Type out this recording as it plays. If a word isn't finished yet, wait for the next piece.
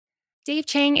Dave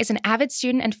Chang is an avid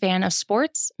student and fan of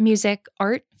sports, music,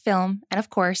 art, film, and of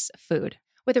course, food.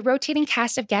 With a rotating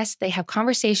cast of guests, they have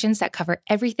conversations that cover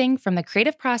everything from the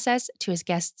creative process to his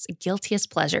guests'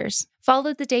 guiltiest pleasures.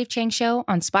 Follow The Dave Chang Show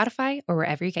on Spotify or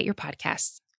wherever you get your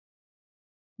podcasts.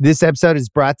 This episode is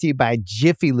brought to you by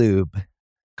Jiffy Lube.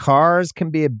 Cars can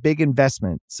be a big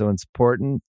investment, so it's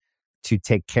important to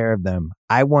take care of them.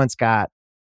 I once got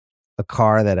a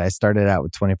car that I started out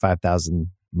with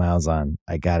 25,000 miles on.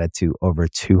 I got it to over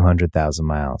 200,000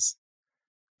 miles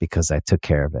because I took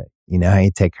care of it. You know how you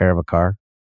take care of a car?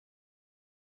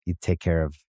 You take care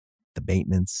of the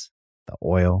maintenance, the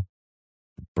oil,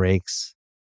 the brakes,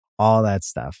 all that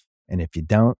stuff. And if you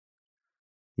don't,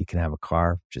 you can have a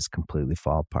car just completely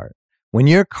fall apart. When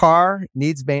your car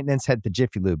needs maintenance, head to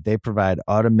Jiffy Lube. They provide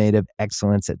automotive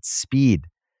excellence at speed.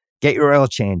 Get your oil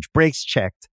change, brakes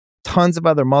checked, tons of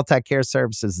other multi-care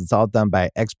services. It's all done by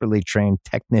expertly trained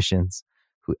technicians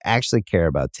who actually care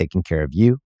about taking care of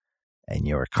you and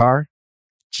your car.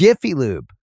 Jiffy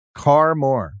Lube, car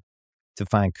more. To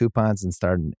find coupons and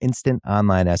start an instant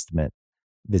online estimate,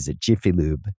 visit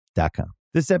jiffylube.com.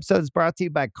 This episode is brought to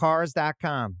you by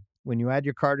Cars.com. When you add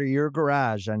your car to your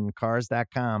garage on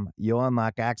Cars.com, you'll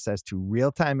unlock access to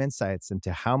real-time insights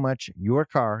into how much your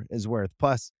car is worth.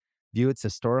 Plus, view its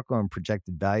historical and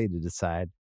projected value to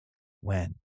decide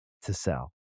when to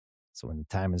sell. So when the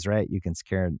time is right, you can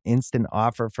secure an instant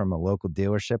offer from a local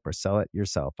dealership or sell it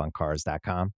yourself on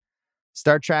Cars.com.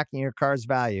 Start tracking your car's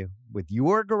value with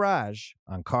your garage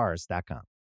on Cars.com.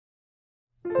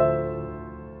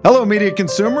 Hello, media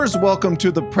consumers. Welcome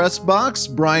to the Press Box.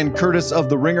 Brian Curtis of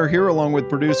The Ringer here, along with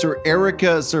producer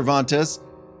Erica Cervantes.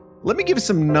 Let me give you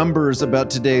some numbers about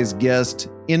today's guest,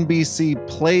 NBC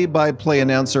play-by-play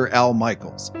announcer Al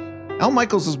Michaels. Al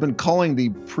Michaels has been calling the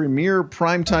premier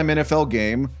primetime NFL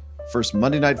game, first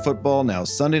Monday Night Football, now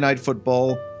Sunday Night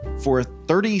Football, for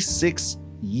 36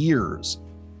 years.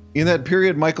 In that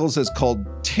period, Michaels has called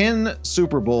 10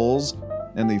 Super Bowls,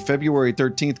 and the February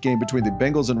 13th game between the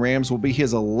Bengals and Rams will be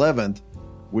his 11th,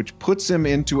 which puts him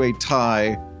into a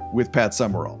tie with Pat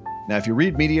Summerall. Now, if you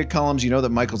read media columns, you know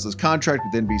that Michaels' contract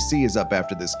with NBC is up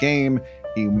after this game.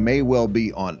 He may well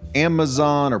be on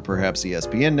Amazon or perhaps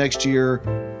ESPN next year.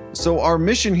 So our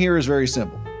mission here is very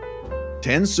simple.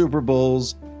 10 Super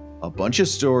Bowls, a bunch of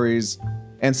stories,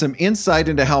 and some insight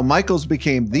into how Michaels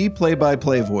became the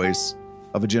play-by-play voice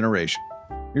of a generation.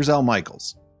 Here's Al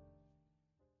Michaels.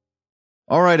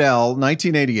 All right, Al,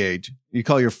 1988. You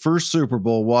call your first Super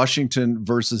Bowl Washington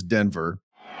versus Denver.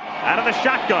 Out of the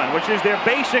shotgun, which is their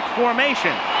basic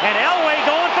formation. And Elway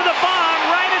going for the bomb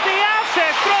right at the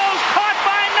outset. Throws caught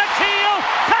by Natil.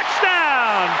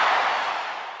 Touchdown!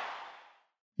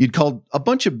 You'd called a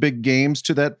bunch of big games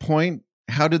to that point.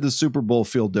 How did the Super Bowl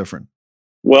feel different?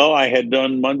 Well, I had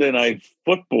done Monday Night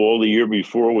Football the year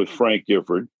before with Frank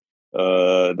Gifford.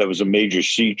 That was a major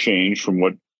sea change from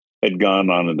what had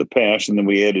gone on in the past. And then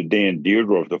we added Dan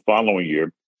Dierdorf the following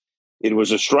year. It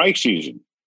was a strike season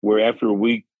where after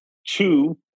week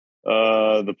 2,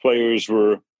 the players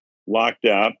were locked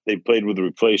out. They played with the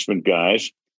replacement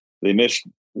guys. They missed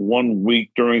 1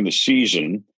 week during the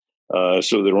season.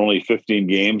 So there were only 15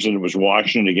 games, and it was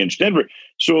Washington against Denver.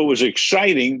 So it was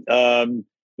exciting. There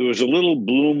was a little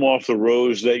bloom off the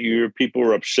rose that year. People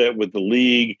were upset with the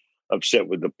league, upset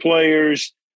with the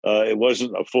players. It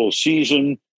wasn't a full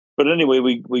season. But anyway,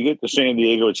 we get to San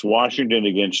Diego. It's Washington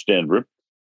against Denver.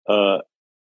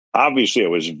 Obviously, I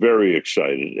was very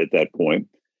excited at that point.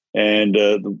 And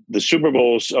the Super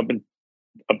Bowls up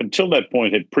until that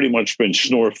point had pretty much been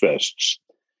snore fests.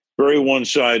 Very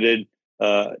one-sided,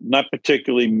 not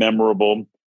particularly memorable.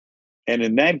 And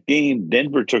in that game,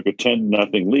 Denver took a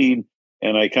 10-0 lead.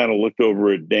 And I kind of looked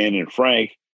over at Dan and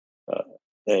Frank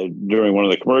during one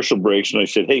of the commercial breaks, and I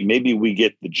said, hey, maybe we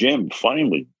get the gem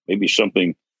finally. Maybe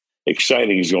something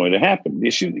exciting is going to happen.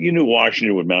 You knew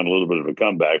Washington would mount a little bit of a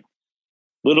comeback.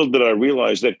 Little did I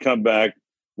realize that comeback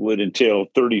would entail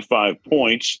 35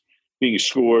 points being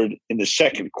scored in the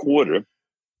second quarter,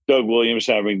 Doug Williams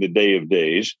having the day of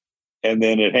days. And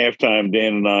then at halftime,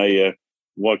 Dan and I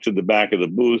walked to the back of the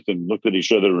booth and looked at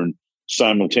each other and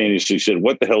simultaneously said,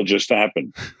 what the hell just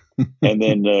happened? And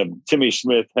then Timmy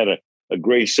Smith had a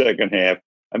great second half.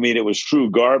 I mean, it was true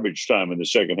garbage time in the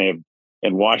second half.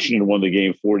 And Washington won the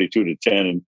game 42-10.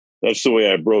 And that's the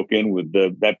way I broke in with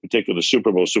that particular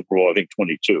Super Bowl, I think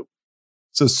 22.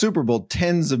 So Super Bowl,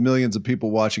 tens of millions of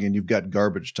people watching, and you've got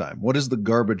garbage time. What is the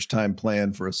garbage time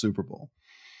plan for a Super Bowl?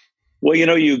 Well,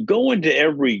 you go into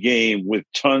every game with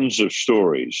tons of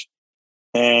stories.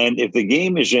 And if the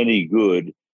game is any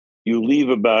good, you leave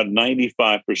about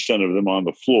 95% of them on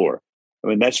the floor. I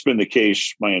mean, that's been the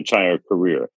case my entire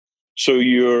career. So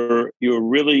you're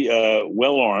really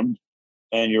well armed,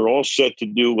 and you're all set to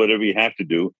do whatever you have to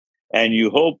do. And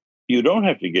you hope you don't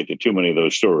have to get to too many of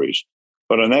those stories.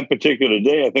 But on that particular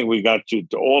day, I think we got to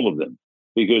all of them,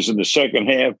 because in the second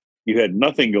half, you had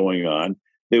nothing going on.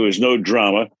 There was no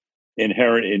drama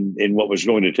inherent in what was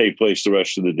going to take place the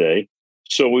rest of the day.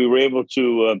 So we were able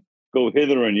to go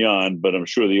hither and yon, but I'm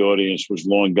sure the audience was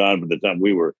long gone by the time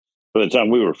we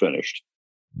were finished.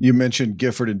 You mentioned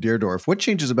Gifford and Deerdorf. What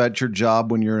changes about your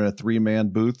job when you're in a 3-man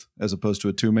booth as opposed to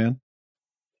a 2-man?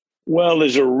 Well,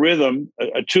 there's a rhythm.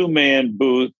 A 2-man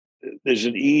booth, there's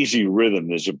an easy rhythm.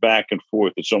 There's a back and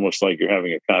forth. It's almost like you're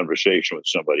having a conversation with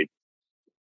somebody.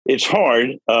 It's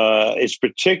hard. It's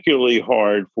particularly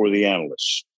hard for the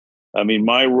analysts. I mean,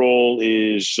 my role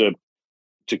is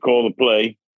to call the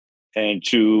play and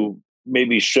to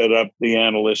maybe set up the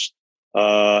analyst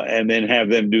and then have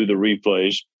them do the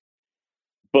replays.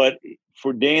 But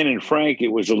for Dan and Frank, it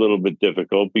was a little bit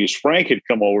difficult because Frank had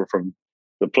come over from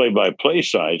the play-by-play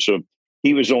side. So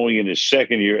he was only in his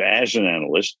second year as an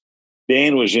analyst.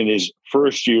 Dan was in his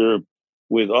first year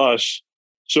with us.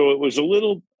 So it was a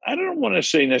little, I don't want to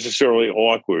say necessarily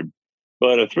awkward,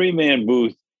 but a 3-man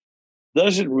booth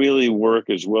doesn't really work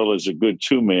as well as a good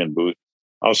 2-man booth.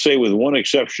 I'll say with one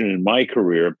exception in my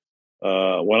career,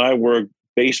 when I worked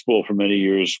baseball for many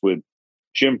years with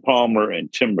Jim Palmer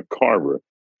and Tim McCarver,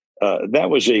 that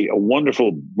was a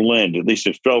wonderful blend. At least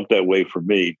it felt that way for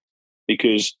me,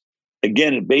 because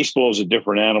again, baseball is a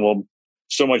different animal.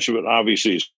 So much of it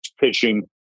obviously is pitching.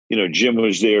 You know, Jim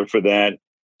was there for that.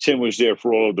 Tim was there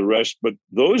for all of the rest. But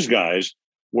those guys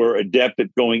were adept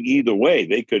at going either way.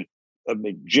 They could,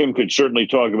 Jim could certainly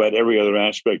talk about every other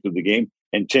aspect of the game,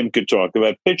 and Tim could talk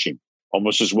about pitching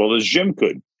almost as well as Jim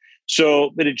could. So,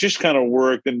 but it just kind of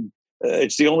worked. And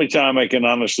it's the only time I can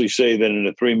honestly say that in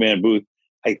a 3-man booth,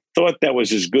 I thought that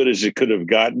was as good as it could have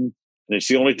gotten. And it's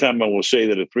the only time I will say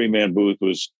that a 3-man booth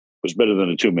was better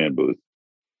than a 2-man booth.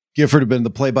 Gifford had been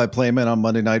the play-by-play man on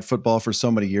Monday Night Football for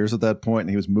so many years at that point, and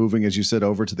he was moving, as you said,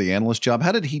 over to the analyst job.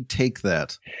 How did he take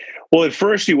that? Well, at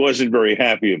first he wasn't very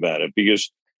happy about it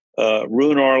because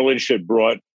Roone Arledge had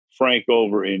brought Frank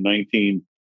over in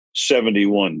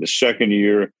 1971, the second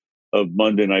year of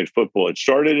Monday Night Football. It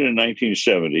started in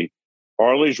 1970.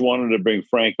 Arledge wanted to bring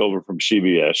Frank over from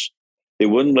CBS. They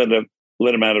wouldn't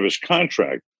let him out of his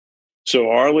contract.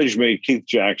 So Arledge made Keith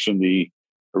Jackson the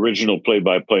original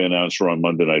play-by-play announcer on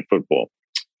Monday Night Football.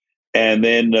 And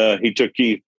then he took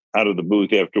Keith out of the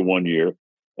booth after 1 year,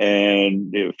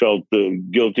 and it felt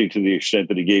guilty to the extent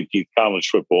that he gave Keith college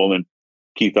football. And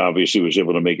Keith obviously was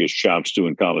able to make his chops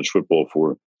doing college football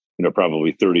for,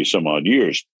 probably 30 some odd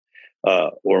years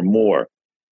or more.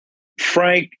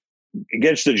 Frank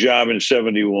gets the job in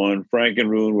 71. Frank and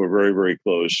Roone were very, very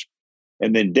close.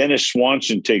 And then Dennis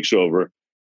Swanson takes over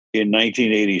in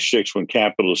 1986 when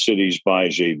Capital Cities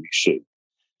buys ABC.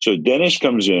 So Dennis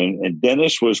comes in, and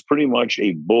Dennis was pretty much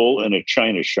a bull in a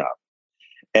china shop.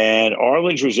 And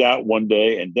Arledge was out one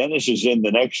day, and Dennis is in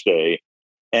the next day,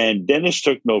 and Dennis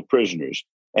took no prisoners.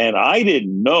 And I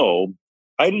didn't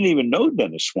even know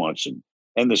Dennis Swanson.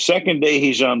 And the second day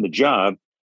he's on the job,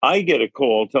 I get a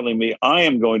call telling me I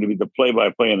am going to be the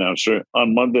play-by-play announcer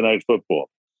on Monday Night Football.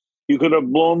 You could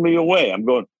have blown me away. I'm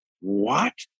going,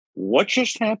 what? What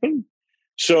just happened?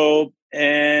 So,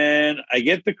 and I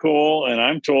get the call, and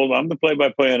I'm told I'm the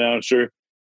play-by-play announcer.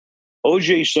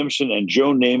 O.J. Simpson and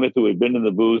Joe Namath, who had been in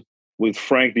the booth with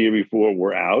Frank the year before,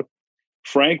 were out.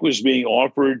 Frank was being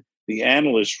offered the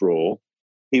analyst role.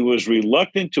 He was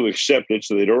reluctant to accept it,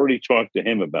 so they'd already talked to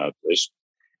him about this.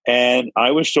 And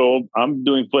I was told, I'm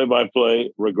doing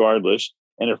play-by-play regardless,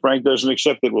 and if Frank doesn't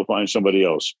accept it, we'll find somebody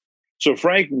else. So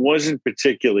Frank wasn't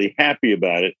particularly happy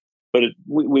about it, but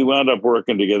we wound up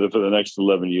working together for the next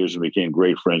 11 years and became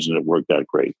great friends, and it worked out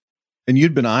great. And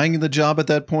you'd been eyeing the job at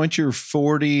that point? You're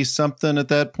 40-something at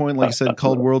that point, like you said,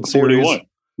 called World 41. Series?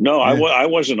 No, yeah. I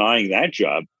wasn't eyeing that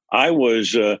job. I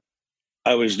was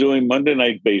doing Monday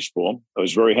Night Baseball. I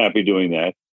was very happy doing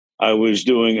that. I was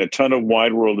doing a ton of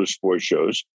Wide World of Sports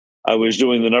shows. I was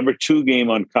doing the number 2 game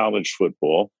on college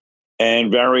football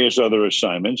and various other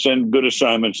assignments and good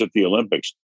assignments at the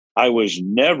Olympics. I was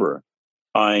never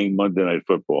eyeing Monday Night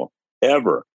Football,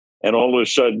 ever. And all of a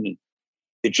sudden,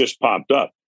 it just popped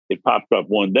up. It popped up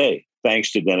one day,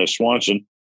 thanks to Dennis Swanson.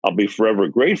 I'll be forever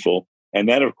grateful. And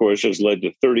that, of course, has led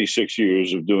to 36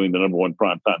 years of doing the number 1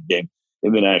 primetime game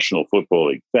in the National Football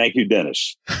League. Thank you,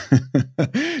 Dennis.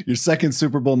 Your second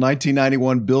Super Bowl,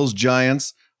 1991,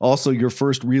 Bills-Giants. Also, your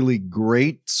first really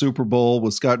great Super Bowl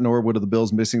with Scott Norwood of the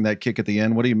Bills missing that kick at the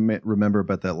end. What do you remember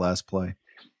about that last play?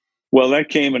 Well, that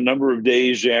came a number of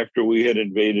days after we had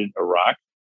invaded Iraq,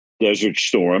 Desert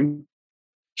Storm.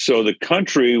 So the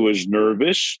country was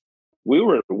nervous. We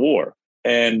were at war,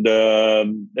 and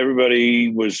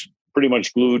everybody was pretty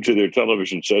much glued to their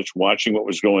television sets, watching what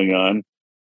was going on,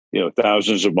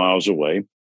 thousands of miles away.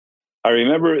 I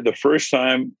remember the first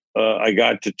time I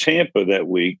got to Tampa that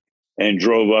week and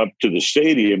drove up to the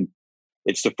stadium.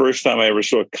 It's the first time I ever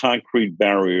saw concrete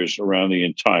barriers around the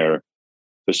entire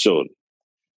facility.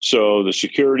 So the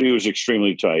security was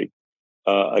extremely tight.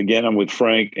 Again, I'm with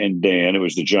Frank and Dan. It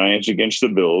was the Giants against the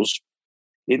Bills.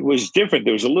 It was different.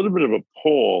 There was a little bit of a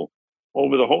pull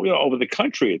over the whole, over the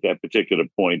country at that particular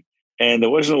point, and there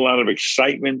wasn't a lot of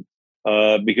excitement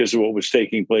because of what was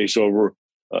taking place over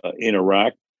in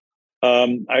Iraq.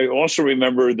 I also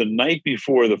remember the night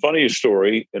before, the funniest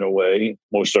story in a way,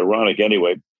 most ironic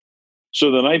anyway.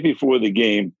 So the night before the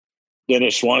game,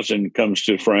 Dennis Swanson comes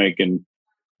to Frank and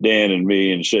Dan and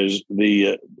me and says,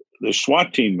 the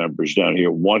SWAT team members down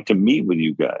here want to meet with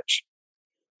you guys.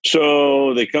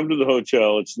 So they come to the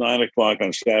hotel. It's 9:00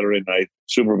 on Saturday night.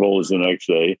 Super Bowl is the next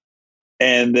day.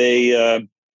 And they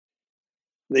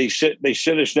sit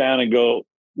us down and go,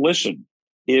 listen,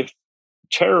 if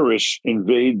terrorists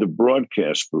invade the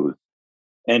broadcast booth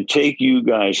and take you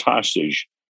guys hostage,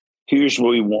 here's what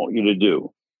we want you to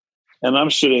do. And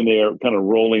I'm sitting there kind of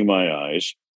rolling my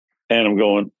eyes and I'm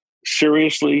going,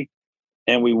 seriously?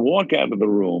 And we walk out of the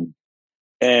room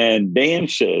and Dan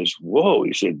says, whoa,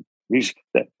 he said,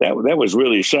 that was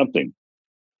really something.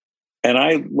 And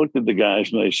I looked at the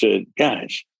guys and I said,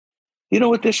 guys, you know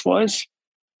what this was?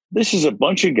 This is a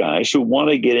bunch of guys who want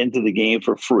to get into the game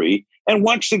for free and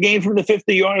watch the game from the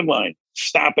 50-yard line.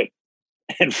 Stop it.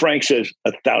 And Frank says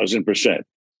 1,000%.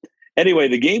 Anyway,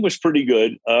 the game was pretty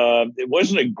good. It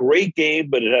wasn't a great game,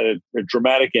 but it had a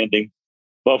dramatic ending.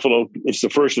 Buffalo, it's the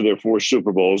first of their 4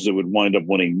 Super Bowls. They would wind up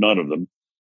winning none of them.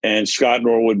 And Scott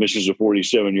Norwood misses a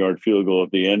 47-yard field goal at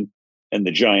the end. And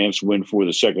the Giants win for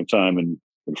the second time in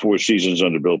 4 seasons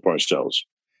under Bill Parcells.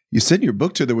 You said in your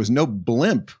book, too, there was no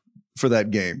blimp for that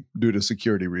game due to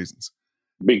security reasons.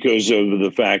 Because of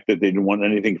the fact that they didn't want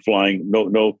anything flying,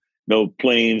 no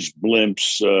planes,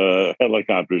 blimps,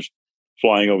 helicopters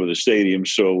flying over the stadium.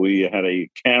 So we had a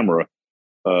camera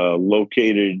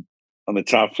located on the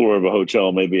top floor of a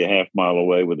hotel, maybe a half mile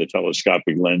away with a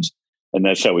telescopic lens. And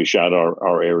that's how we shot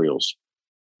our aerials.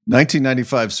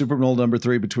 1995 Super Bowl number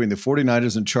 3 between the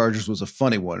 49ers and Chargers was a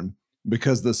funny one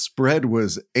because the spread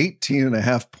was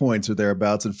 18.5 points or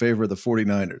thereabouts in favor of the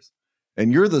 49ers.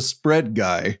 And you're the spread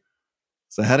guy.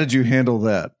 So how did you handle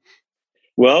that?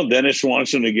 Well, Dennis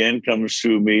Swanson again comes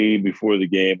to me before the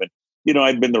game. And,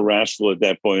 I'd been the rascal at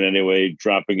that point anyway,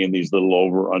 dropping in these little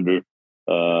over-under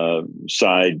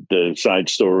side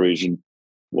stories. And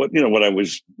what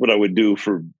I would do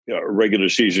for a regular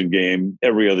season game,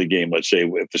 every other game, let's say,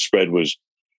 if the spread was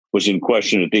in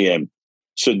question at the end.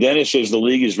 So Dennis says the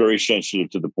league is very sensitive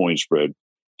to the point spread,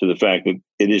 to the fact that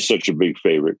it is such a big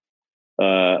favorite.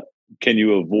 Can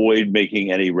you avoid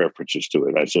making any references to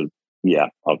it? I said, yeah,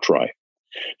 I'll try.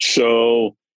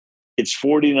 So it's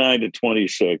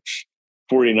 49-26.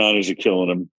 49ers are killing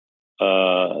them.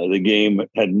 The game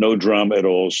had no drama at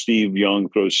all. Steve Young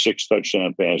throws 6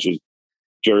 touchdown passes.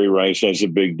 Jerry Rice has a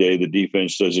big day. The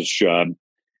defense does its job.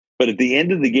 But at the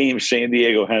end of the game, San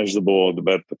Diego has the ball at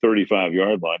about the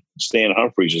 35-yard line. Stan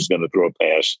Humphries is going to throw a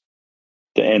pass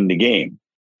to end the game.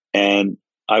 And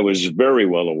I was very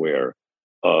well aware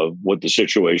of what the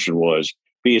situation was.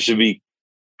 Because if he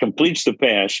completes the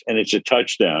pass and it's a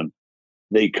touchdown,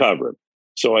 they cover.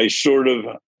 So I sort of,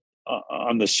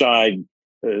 on the side,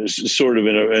 sort of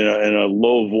in a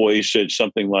low voice, said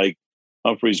something like,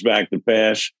 Humphries back to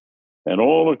pass. And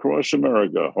all across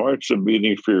America, hearts are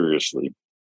beating furiously.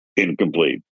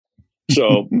 Incomplete.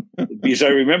 So, because I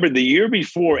remember the year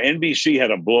before, NBC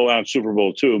had a blowout Super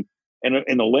Bowl too. And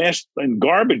in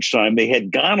garbage time, they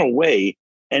had gone away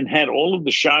and had all of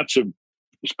the shots of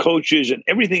coaches and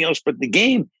everything else but the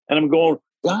game. And I'm going,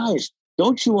 guys,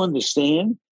 don't you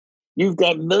understand? You've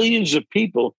got millions of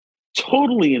people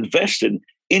totally invested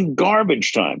in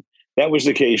garbage time. That was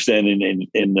the case then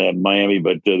in Miami,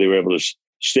 but they were able to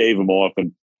stave them off,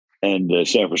 and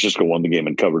San Francisco won the game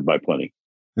and covered by plenty.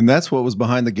 And that's what was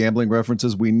behind the gambling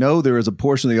references. We know there is a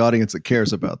portion of the audience that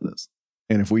cares about this.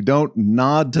 And if we don't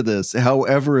nod to this,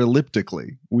 however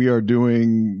elliptically, we are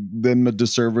doing them a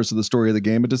disservice, or the story of the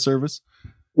game a disservice.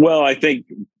 Well, I think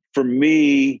for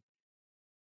me,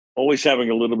 always having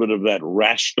a little bit of that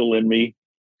rascal in me,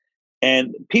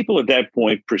 and people at that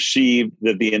point perceived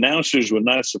that the announcers were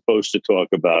not supposed to talk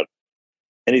about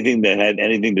anything that had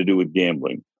anything to do with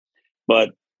gambling. But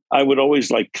I would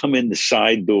always come in the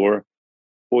side door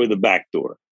or the back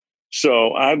door. So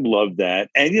I love that.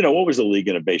 And, what was the league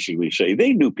going to basically say?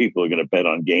 They knew people are going to bet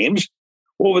on games.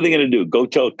 What were they going to do? Go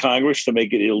tell Congress to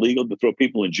make it illegal to throw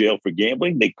people in jail for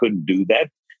gambling? They couldn't do that.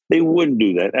 They wouldn't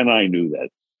do that. And I knew that.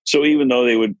 So even though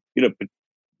they would,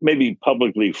 maybe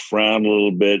publicly frown a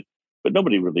little bit, but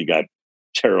nobody really got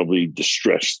terribly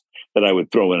distressed that I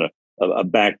would throw in a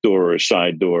back door or a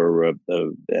side door or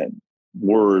a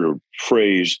word or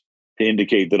phrase to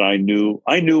indicate that I knew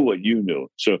what you knew.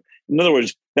 So in other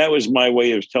words, that was my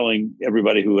way of telling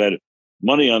everybody who had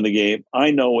money on the game,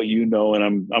 I know what you know,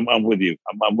 and I'm with you.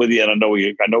 I'm with you, and I know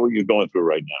what you're going through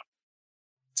right now.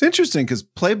 It's interesting because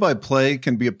play-by-play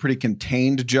can be a pretty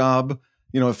contained job.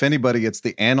 If anybody, it's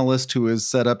the analyst who is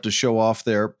set up to show off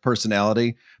their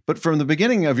personality. But from the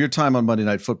beginning of your time on Monday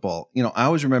Night Football, I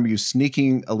always remember you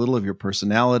sneaking a little of your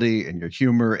personality and your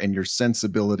humor and your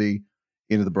sensibility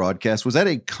into the broadcast. Was that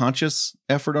a conscious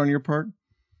effort on your part?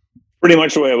 Pretty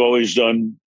much the way I've always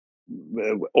done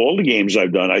all the games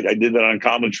I've done. I did that on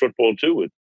college football too.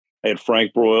 I had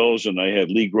Frank Broyles and I had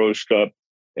Lee Grosscup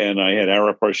and I had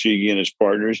Ara Parseghian as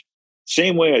partners.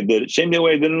 Same way I did it. Same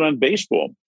way I did it on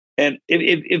baseball. And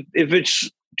if it's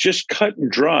just cut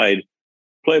and dried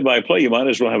play by play, you might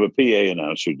as well have a PA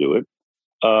announcer do it.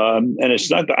 And it's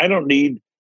not that I don't need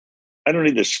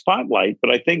the spotlight,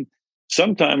 but I think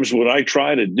sometimes what I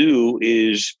try to do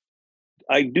is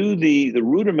I do the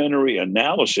rudimentary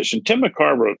analysis, and Tim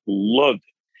McCarver loved it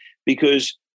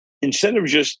because instead of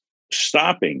just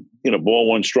stopping, ball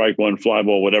one, strike one, fly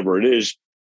ball, whatever it is,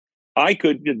 I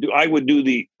would do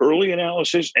the early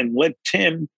analysis and let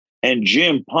Tim and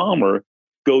Jim Palmer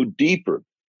go deeper.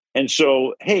 And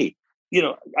so, hey,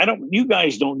 you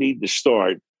guys don't need to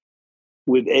start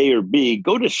with A or B.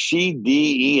 Go to C,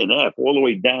 D, E, and F all the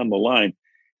way down the line.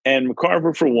 And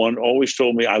McCarver, for one, always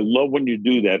told me, I love when you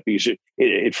do that because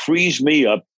it frees me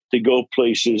up to go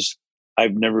places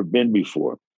I've never been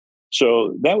before.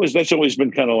 So that's always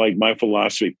been kind of like my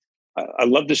philosophy. I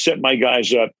love to set my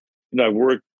guys up. I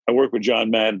work with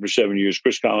John Madden for 7 years,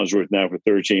 Chris Collinsworth now for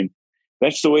 13.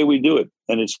 That's the way we do it.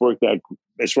 And it's worked out,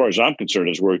 as far as I'm concerned,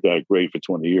 it's worked out great for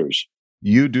 20 years.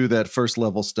 You do that first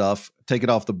level stuff, take it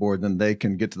off the board, then they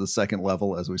can get to the second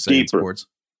level, as we say in sports.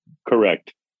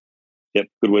 Correct. Yep.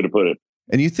 Good way to put it.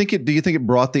 And do you think it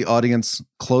brought the audience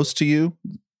close to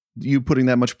you putting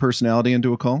that much personality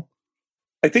into a call?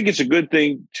 I think it's a good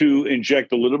thing to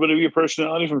inject a little bit of your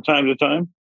personality from time to time.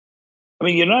 I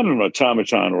mean, you're not an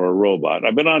automaton or a robot.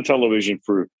 I've been on television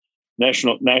for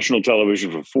national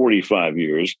television for 45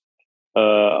 years. A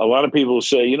lot of people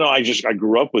say, I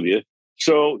grew up with you.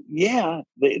 So yeah,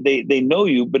 they know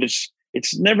you, but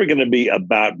it's never going to be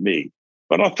about me.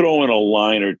 But I'll throw in a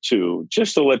line or two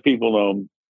just to let people know,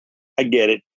 I get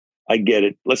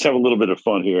it. Let's have a little bit of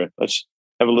fun here. Let's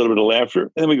have a little bit of laughter.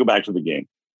 And then we go back to the game.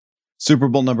 Super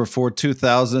Bowl number 4,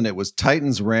 2000. It was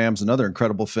Titans-Rams, another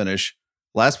incredible finish.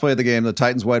 Last play of the game, the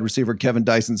Titans wide receiver Kevin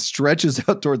Dyson stretches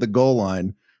out toward the goal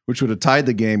line, which would have tied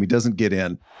the game. He doesn't get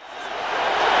in.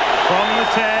 From the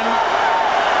 10,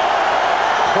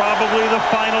 probably the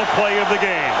final play of the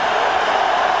game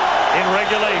in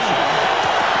regulation.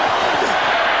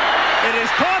 It is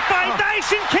caught by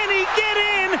Dyson. Can he get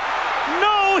in?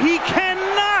 No, he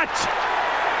cannot.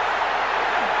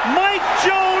 Mike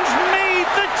Jones made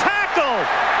the tackle.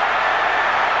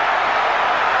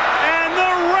 And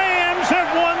the Rams have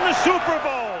won the Super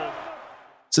Bowl.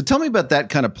 So tell me about that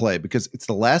kind of play, because it's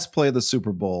the last play of the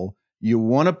Super Bowl. You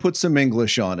want to put some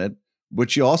English on it,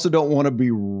 but you also don't want to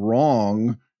be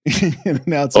wrong and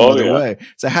announce it another way.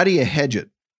 So how do you hedge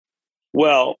it?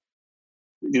 Well,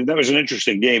 that was an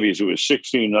interesting game because it was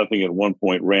 16-0 at one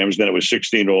point, Rams. Then it was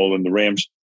 16-all, and the Rams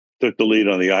took the lead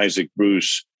on the Isaac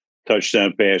Bruce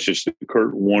touchdown pass. It's the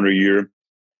Kurt Warner year.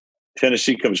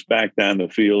 Tennessee comes back down the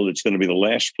field. It's going to be the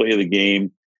last play of the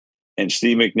game, and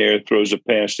Steve McNair throws a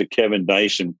pass to Kevin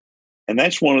Dyson. And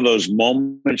that's one of those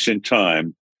moments in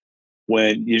time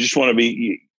when you just want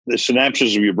to the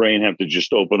synapses of your brain have to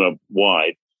just open up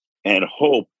wide and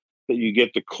hope that you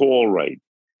get the call right.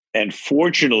 And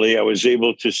fortunately, I was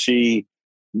able to see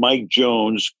Mike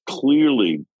Jones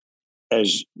clearly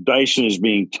as Dyson is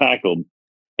being tackled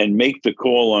and make the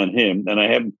call on him. And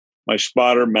I have my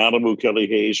spotter, Malibu Kelly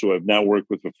Hayes, who I've now worked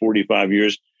with for 45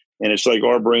 years. And it's like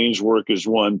our brains work as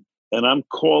one. And I'm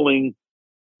calling,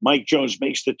 Mike Jones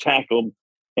makes the tackle,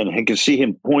 and I can see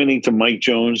him pointing to Mike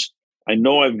Jones. I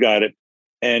know I've got it.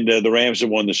 And the Rams have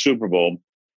won the Super Bowl.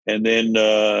 And then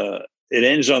it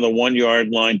ends on the 1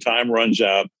 yard line. Time runs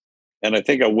out. And I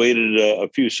think I waited a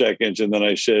few seconds, and then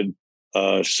I said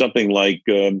something like,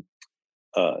 you've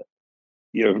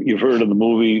heard of the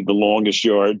movie The Longest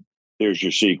Yard? There's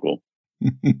your sequel.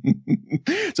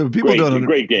 So people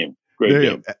great game. Great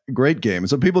game. Great game.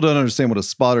 So people don't understand what a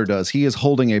spotter does. He is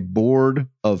holding a board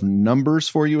of numbers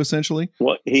for you, essentially.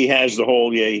 Well, he has the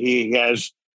whole, he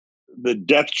has the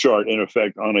depth chart, in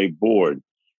effect, on a board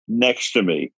next to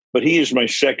me. But he is my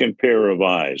second pair of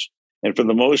eyes. And for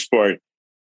the most part,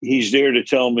 he's there to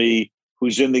tell me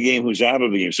who's in the game, who's out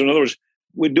of the game. So in other words,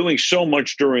 we're doing so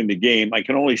much during the game. I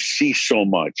can only see so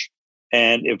much.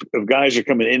 And if guys are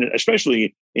coming in,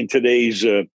 especially in today's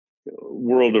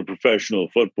world of professional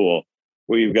football,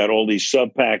 where you've got all these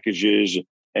sub packages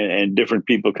and different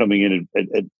people coming in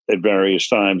at various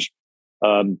times.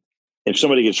 If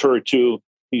somebody gets hurt too,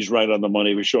 he's right on the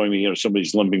money. We're showing me,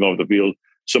 somebody's limping off the field.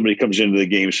 Somebody comes into the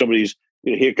game.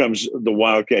 Here comes the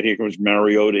Wildcat. Here comes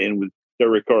Mariota in with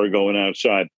Derek Carr going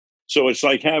outside. So it's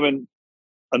like having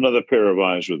another pair of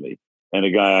eyes with me and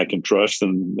a guy I can trust.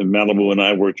 And Malibu and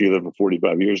I worked together for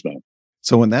 45 years now.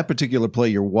 So in that particular play,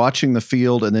 you're watching the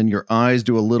field and then your eyes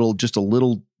do just a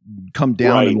little come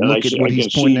down right. and look at what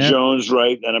he's pointing at. Jones,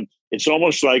 right. And it's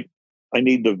almost like I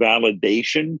need the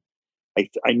validation.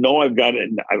 I know I've got it.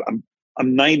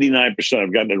 I'm 99%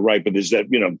 I've gotten it right, but there's that,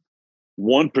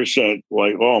 1%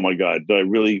 like, oh my God, did I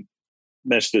really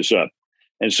mess this up?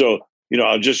 And so,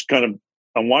 I'll just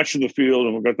I'm watching the field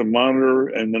and we've got the monitor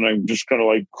and then I'm just kind of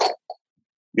like,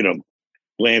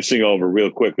 glancing over real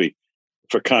quickly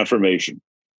for confirmation.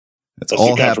 That's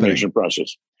all the confirmation happening.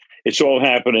 Process. It's all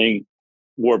happening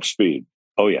warp speed.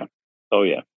 Oh yeah.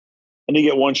 And you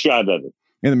get one shot at it.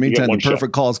 In the meantime, the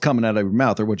perfect call is coming out of your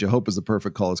mouth, or what you hope is the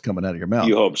perfect call is coming out of your mouth.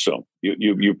 You hope so.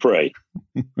 You pray.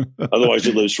 Otherwise,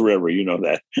 it lives forever. You know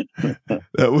that.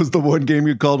 That was the one game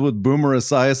you called with Boomer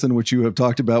Esiason, which you have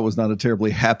talked about was not a terribly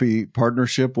happy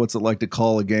partnership. What's it like to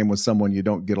call a game with someone you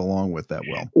don't get along with that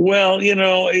well? Well,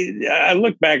 I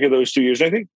look back at those 2 years.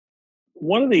 I think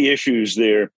one of the issues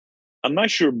there, I'm not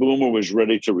sure Boomer was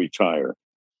ready to retire.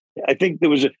 I think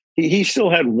there was he still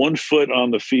had 1 foot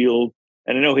on the field.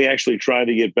 And I know he actually tried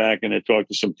to get back and had talked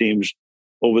to some teams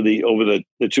over the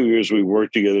 2 years we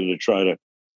worked together to try to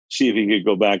see if he could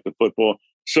go back to football.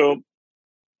 So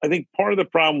I think part of the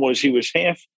problem was he was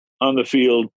half on the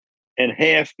field and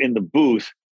half in the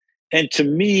booth. And to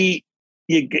me,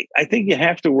 I think you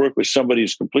have to work with somebody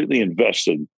who's completely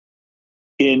invested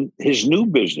in his new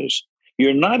business.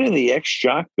 You're not in the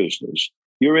ex-jock business.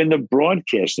 You're in the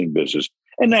broadcasting business.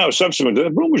 And now subsequently,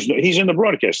 he's in the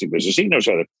broadcasting business. He knows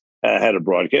how to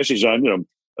broadcast. He's on,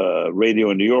 radio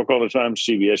in New York all the time.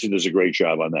 CBS, he does a great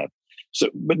job on that. So,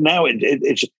 but now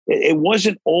it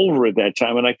wasn't over at that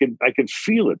time, and I could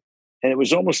feel it, and it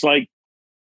was almost like,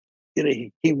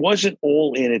 he wasn't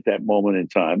all in at that moment in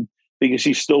time because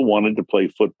he still wanted to play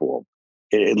football,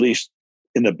 at least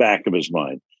in the back of his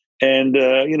mind. And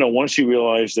once he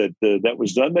realized that that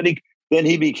was done, then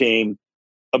he became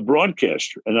a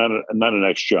broadcaster and not an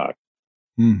ex-jock.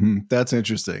 Mm-hmm. That's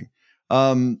interesting.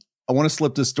 I want to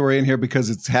slip this story in here because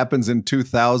it happens in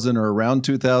 2000 or around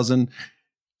 2000.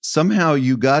 Somehow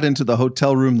you got into the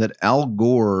hotel room that Al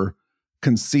Gore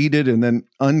conceded and then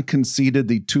unconceded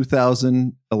the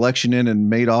 2000 election in and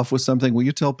made off with something. Will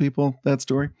you tell people that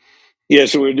story? Yeah,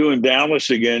 so we're doing Dallas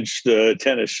against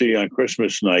Tennessee on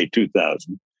Christmas night,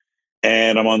 2000.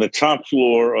 And I'm on the top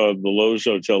floor of the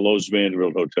Lowe's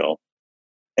Vanderbilt Hotel.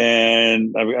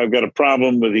 And I've got a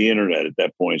problem with the internet at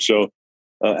that point. So,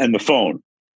 and the phone.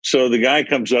 So the guy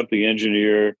comes up, the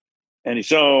engineer, and he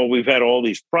said, we've had all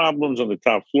these problems on the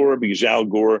top floor because Al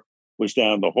Gore was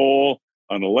down the hall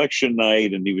on election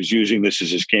night, and he was using this as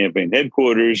his campaign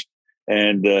headquarters.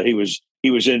 And he was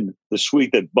in the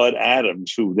suite that Bud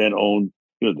Adams, who then owned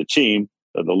the team,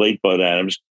 the late Bud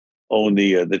Adams, owned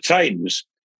the Titans,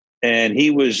 and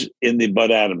he was in the Bud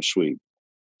Adams suite.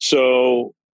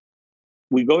 So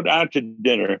we go out to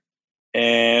dinner.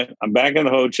 And I'm back in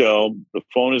the hotel. The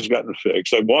phone has gotten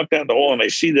fixed. I walk down the hall and I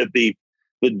see that the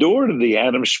door to the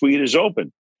Adams suite is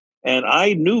open. And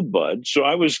I knew Bud, so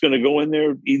I was going to go in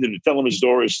there either to tell him his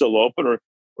door is still open or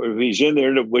if he's in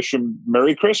there to wish him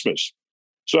Merry Christmas.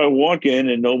 So I walk in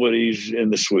and nobody's in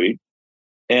the suite.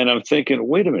 And I'm thinking,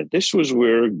 wait a minute, this was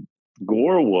where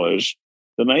Gore was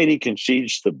the night he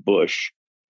concedes to Bush.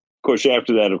 Of course,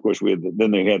 after that,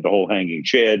 then they had the whole hanging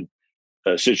Chad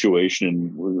situation,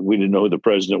 and we didn't know who the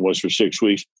president was for 6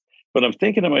 weeks. But I'm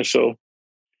thinking to myself,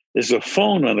 there's a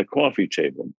phone on the coffee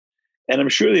table, and I'm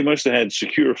sure they must have had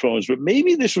secure phones, but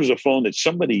maybe this was a phone that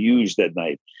somebody used that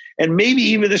night, and maybe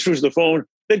even this was the phone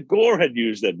that Gore had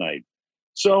used that night.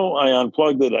 So I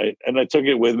unplugged it, and I took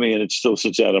it with me, and it still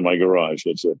sits out in my garage.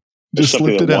 It's just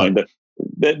slipped it out.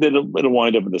 It'll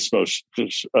wind up in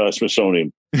the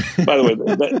Smithsonian. By the way,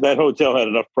 that hotel had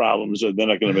enough problems. They're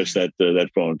not going to miss that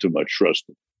phone too much. Trust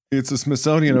me. It's the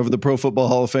Smithsonian over the Pro Football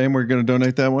Hall of Fame. We're going to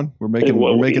donate that one. We're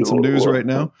making some news right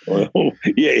now.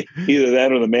 Yeah, either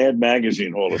that or the Mad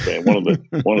Magazine Hall of Fame. One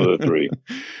of the three.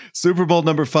 Super Bowl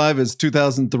number 5 is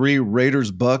 2003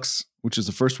 Raiders Bucks, which is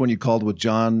the first one you called with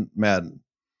John Madden.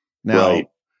 Now, right.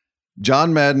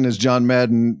 John Madden is John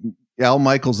Madden. Al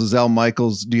Michaels is Al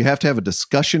Michaels. Do you have to have a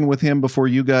discussion with him before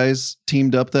you guys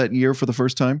teamed up that year for the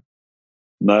first time?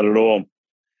 Not at all.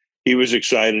 He was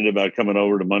excited about coming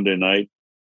over to Monday night.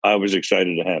 I was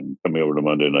excited to have him coming over to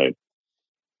Monday night.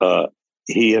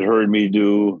 He had heard me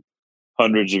do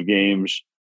hundreds of games.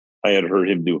 I had heard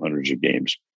him do hundreds of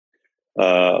games.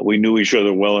 We knew each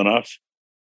other well enough.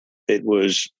 It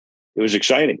was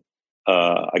exciting.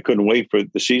 I couldn't wait for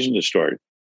the season to start.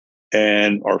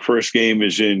 And our first game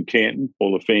is in Canton,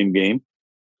 Hall of Fame game,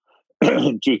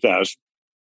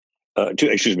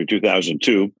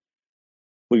 2002.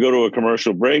 We go to a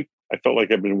commercial break. I felt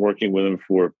like I've been working with him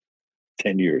for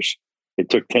 10 years. It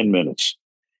took 10 minutes.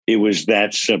 It was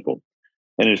that simple.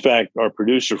 And in fact, our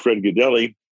producer, Fred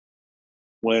Godelli,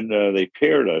 when they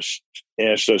paired us,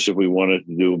 asked us if we wanted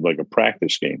to do like a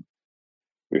practice game,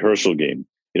 rehearsal game,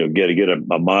 get a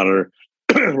monitor,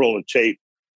 roll of tape.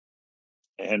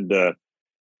 And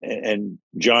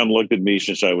John looked at me,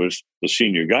 since I was the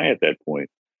senior guy at that point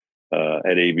at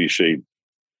ABC.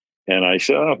 And I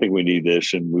said, I don't think we need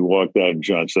this. And we walked out, and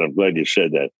John said, I'm glad you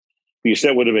said that, because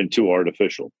that would have been too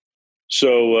artificial.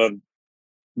 So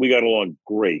we got along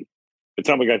great. By the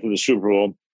time we got to the Super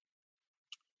Bowl,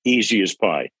 easy as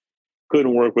pie.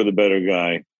 Couldn't work with a better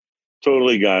guy.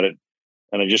 Totally got it.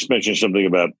 And I just mentioned something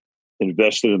about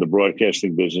invested in the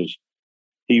broadcasting business.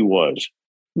 He was.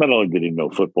 Not only did he know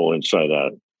football inside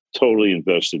out, totally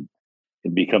invested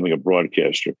in becoming a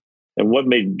broadcaster. And what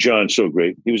made John so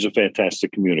great, he was a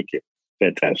fantastic communicator.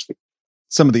 Fantastic.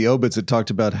 Some of the obits had talked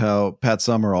about how Pat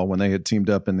Summerall, when they had teamed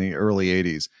up in the early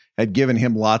 80s, had given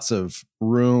him lots of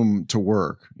room to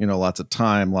work, lots of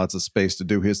time, lots of space to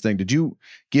do his thing. Did you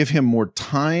give him more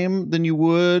time than you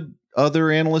would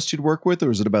other analysts you'd work with,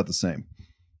 or is it about the same?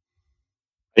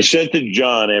 I said to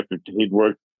John, after he'd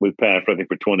worked with Pat, I think,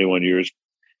 for 21 years,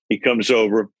 he comes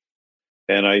over,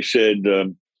 and I said,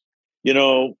 I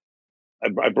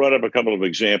brought up a couple of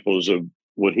examples of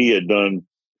what he had done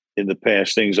in the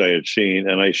past, things I had seen.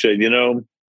 And I said,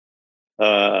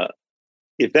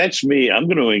 if that's me, I'm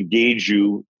going to engage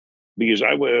you, because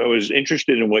I was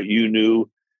interested in what you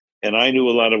knew, and I knew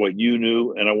a lot of what you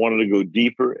knew, and I wanted to go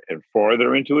deeper and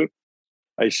farther into it.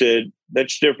 I said,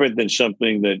 that's different than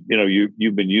something that,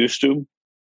 you've been used to.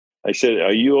 I said,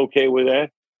 are you okay with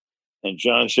that? And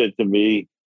John said to me,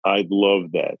 I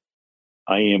love that.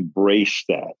 I embrace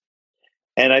that.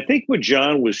 And I think what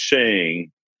John was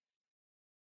saying,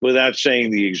 without saying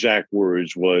the exact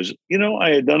words, was, I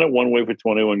had done it one way for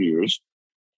 21 years.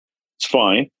 It's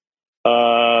fine.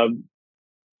 I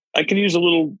can use a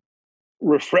little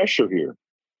refresher here,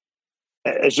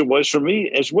 as it was for me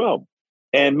as well.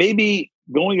 And maybe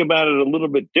going about it a little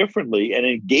bit differently and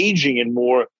engaging in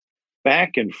more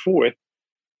back and forth.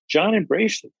 John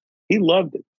embraced it. He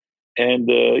loved it. And,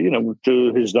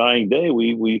 to his dying day,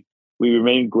 we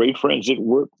remained great friends. It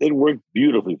worked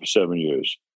beautifully for 7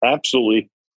 years. Absolutely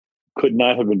could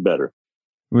not have been better.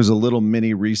 It was a little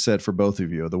mini reset for both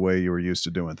of you, the way you were used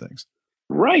to doing things.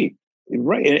 Right.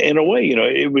 In a way,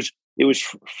 it was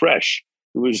fresh.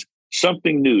 It was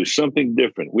something new, something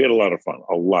different. We had a lot of fun,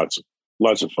 lots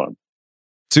of fun.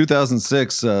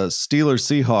 2006,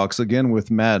 Steelers Seahawks, again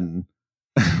with Madden.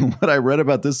 What I read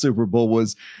about this Super Bowl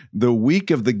was the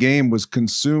week of the game was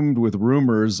consumed with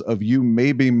rumors of you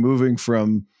maybe moving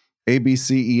from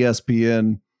ABC,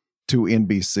 ESPN to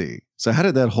NBC. So how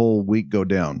did that whole week go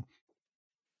down?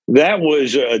 That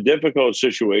was a difficult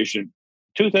situation.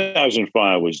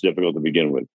 2005 was difficult to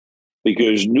begin with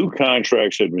because new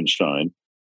contracts had been signed.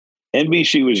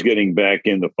 NBC was getting back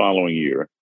in the following year,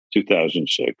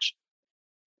 2006.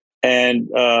 And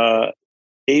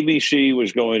ABC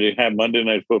was going to have Monday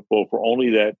Night Football for only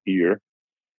that year,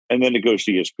 and then it goes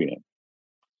to ESPN.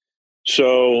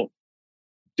 So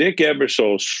Dick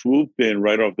Ebersol swooped in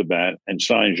right off the bat and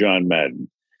signed John Madden,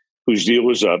 whose deal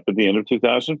was up at the end of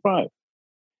 2005.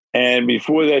 And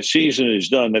before that season is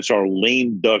done, that's our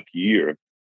lame duck year,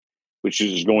 which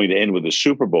is going to end with the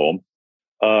Super Bowl.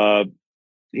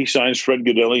 He signs Fred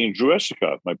Godelli and Drew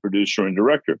Esikoff, my producer and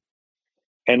director.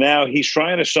 And now he's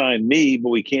trying to sign me, but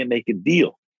we can't make a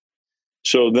deal.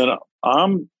 So then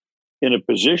I'm in a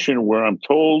position where I'm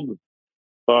told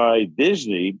by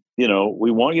Disney,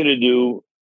 we want you to do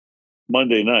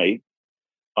Monday night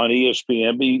on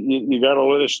ESPN, but you got to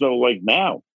let us know like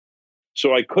now.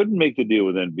 So I couldn't make the deal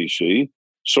with NBC.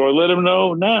 So I let him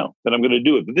know now that I'm going to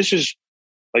do it. But this is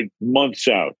like months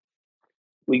out.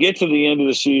 We get to the end of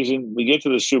the season, we get to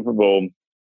the Super Bowl,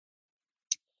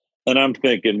 and I'm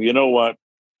thinking, you know what?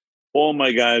 All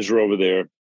my guys are over there.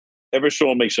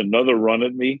 Eversole makes another run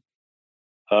at me.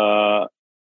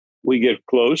 We get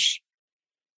close.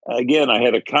 Again, I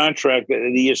had a contract at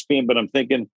ESPN, but I'm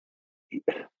thinking,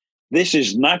 this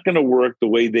is not going to work the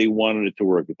way they wanted it to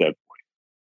work at that point.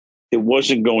 It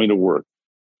wasn't going to work.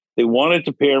 They wanted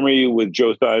to pair me with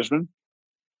Joe Theismann.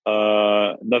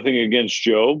 Nothing against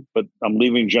Joe, but I'm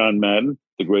leaving John Madden,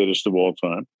 the greatest of all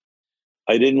time.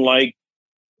 I didn't like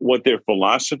what their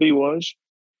philosophy was.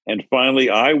 And finally,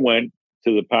 I went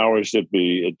to the powers that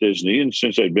be at Disney. And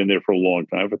since I'd been there for a long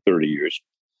time, for 30 years,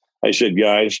 I said,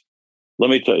 guys, let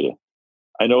me tell you,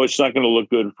 I know it's not going to look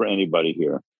good for anybody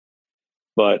here,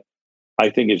 but I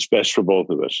think it's best for both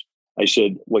of us. I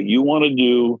said, what you want to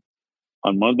do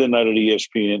on Monday night at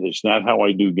ESPN is not how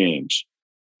I do games.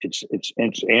 It's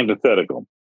antithetical.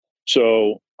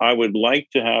 So I would like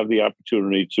to have the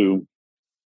opportunity to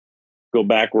go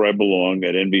back where I belong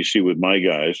at NBC with my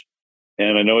guys.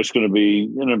 And I know it's going to be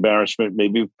an embarrassment,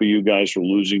 maybe for you guys for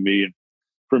losing me. And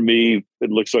for me,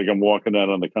 it looks like I'm walking out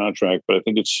on the contract, but I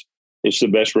think it's the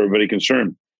best for everybody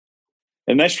concerned.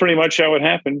 And that's pretty much how it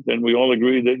happened. And we all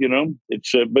agree that,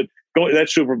 it's, but that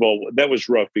Super Bowl, that was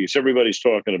rough because everybody's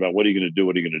talking about what are you going to do?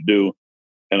 What are you going to do?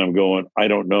 And I'm going, I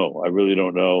don't know. I really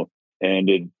don't know. And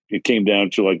it came down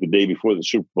to like the day before the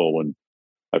Super Bowl when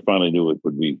I finally knew it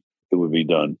would be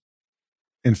done.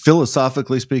 And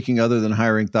philosophically speaking, other than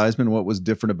hiring Theismann, what was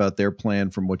different about their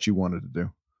plan from what you wanted to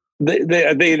do?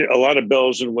 They had a lot of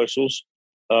bells and whistles.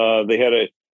 They had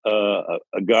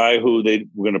a guy who they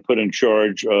were going to put in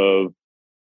charge of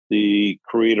the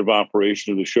creative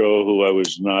operation of the show, who I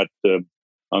was not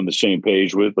on the same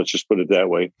page with. Let's just put it that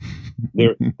way.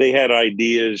 They had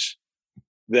ideas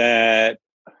that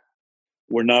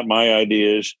were not my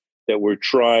ideas, that were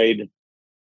tried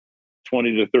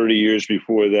 20 to 30 years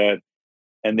before that,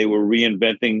 and they were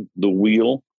reinventing the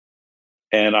wheel.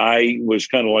 And I was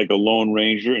kind of like a lone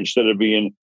ranger instead of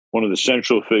being one of the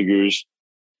central figures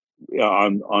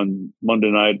on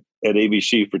Monday night at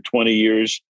ABC for 20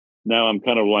 years. Now I'm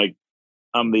kind of like,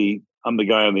 I'm the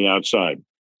guy on the outside.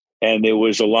 And there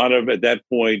was a lot of, at that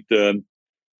point,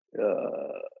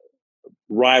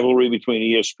 rivalry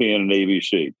between ESPN and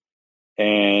ABC.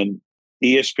 And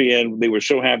ESPN, they were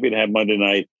so happy to have Monday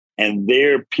night, and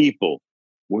their people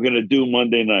were going to do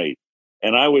Monday night.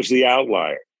 And I was the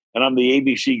outlier. And I'm the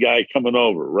ABC guy coming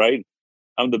over, right?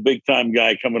 I'm the big time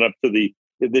guy coming up to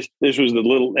this was the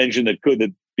little engine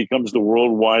that becomes the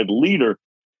worldwide leader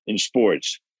in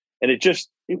sports. And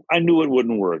I knew it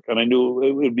wouldn't work. And I knew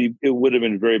it would have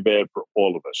been very bad for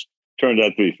all of us. Turned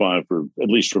out to be fine at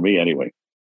least for me anyway.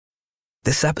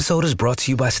 This episode is brought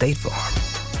to you by State Farm.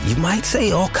 You might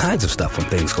say all kinds of stuff when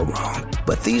things go wrong,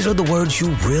 but these are the words you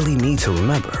really need to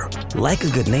remember. Like a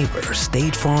good neighbor,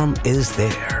 State Farm is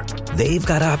there. They've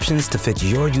got options to fit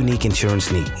your unique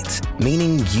insurance needs,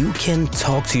 meaning you can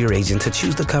talk to your agent to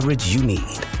choose the coverage you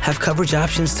need. Have coverage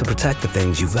options to protect the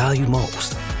things you value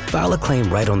most. File a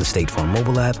claim right on the State Farm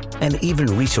mobile app and even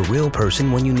reach a real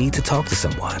person when you need to talk to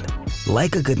someone.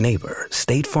 Like a good neighbor,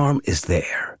 State Farm is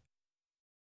there.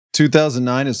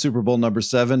 2009 is Super Bowl number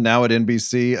 7, now at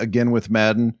NBC, again with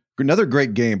Madden. Another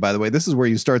great game, by the way. This is where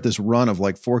you start this run of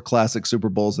like 4 classic Super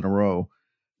Bowls in a row.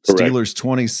 Correct. Steelers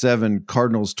 27,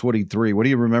 Cardinals 23. What do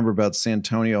you remember about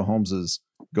Santonio Holmes's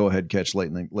go-ahead catch late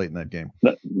in that game?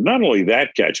 Not only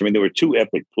that catch, I mean, there were 2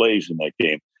 epic plays in that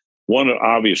game. One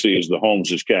obviously is the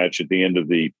Holmes's catch at the end of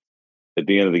the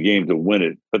game to win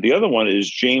it. But the other one is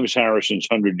James Harrison's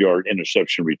 100-yard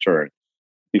interception return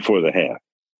before the half.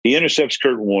 He intercepts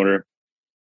Kurt Warner.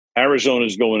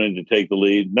 Arizona's going in to take the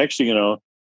lead. Next thing you know,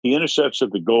 he intercepts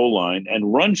at the goal line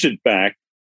and runs it back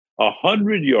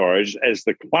 100 yards as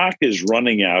the clock is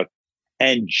running out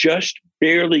and just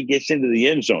barely gets into the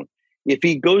end zone. If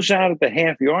he goes out at the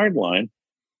half-yard line,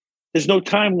 there's no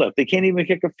time left. They can't even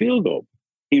kick a field goal.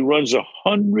 He runs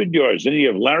 100 yards. Then you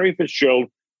have Larry Fitzgerald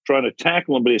trying to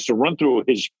tackle him, but he has to run through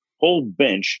his whole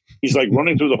bench. He's like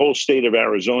running through the whole state of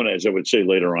Arizona, as I would say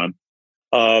later on.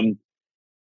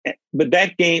 But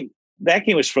that game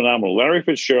was phenomenal. Larry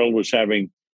Fitzgerald was having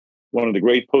one of the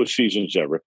great postseasons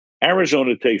ever.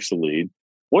 Arizona takes the lead.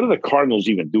 What are the Cardinals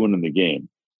even doing in the game?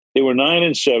 They were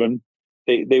 9-7.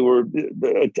 They were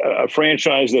a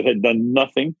franchise that had done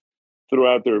nothing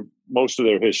throughout most of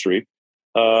their history.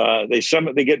 They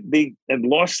had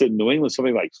lost to New England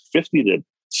something like 50-7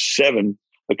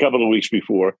 a couple of weeks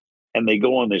before, and they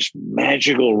go on this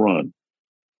magical run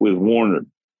with Warner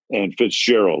and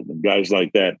Fitzgerald and guys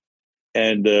like that.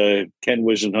 And Ken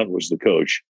Whisenhunt was the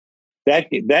coach.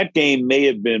 that game may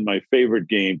have been my favorite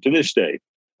game to this day.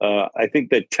 I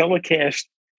think that telecast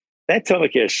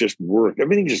just worked.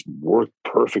 Everything just worked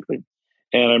perfectly.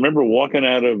 And I remember walking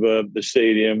out of the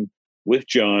stadium with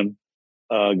John,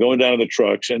 going down to the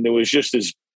trucks, and there was just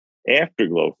this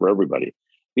afterglow for everybody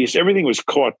because everything was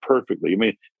caught perfectly. I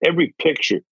mean, every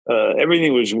picture,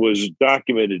 everything was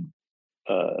documented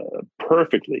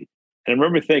perfectly. And I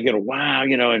remember thinking, wow,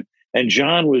 and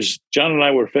John and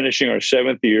I were finishing our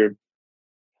 7th year.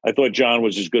 I thought John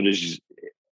was as good as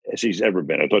he's ever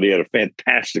been. I thought he had a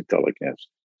fantastic telecast.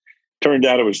 Turned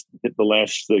out it was the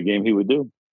last game he would do.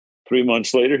 3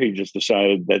 months later, he just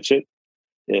decided that's it.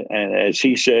 And as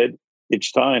he said,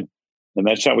 it's time. And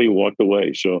that's how he walked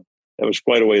away. So that was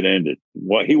quite a way to end it.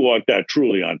 He walked out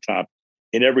truly on top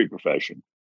in every profession.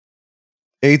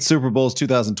 8 Super Bowls,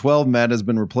 2012. Matt has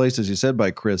been replaced, as you said, by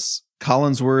Chris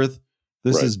Collinsworth.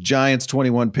 This is Giants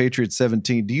 21, Patriots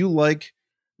 17. Do you like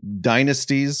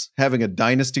dynasties, having a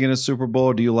dynasty in a Super Bowl?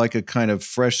 Or do you like a kind of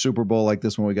fresh Super Bowl like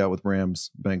this one we got with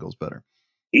Rams Bengals better?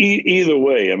 Either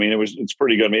way, I mean, it's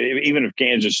pretty good. I mean, even if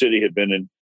Kansas City had been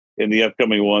in the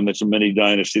upcoming one, that's a mini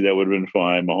dynasty, that would have been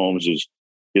fine. Mahomes is,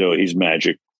 he's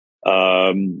magic.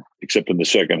 Except in the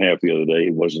second half the other day,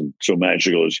 he wasn't so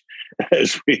magical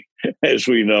as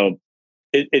we know.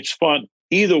 It's fun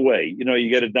either way. You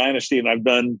get a dynasty, and I've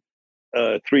done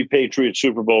 3 Patriots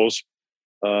Super Bowls.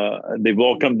 They've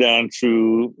all come down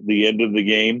to the end of the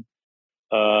game.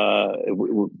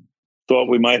 We thought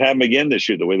we might have them again this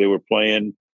year. The way they were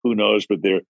playing, who knows? But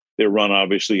their run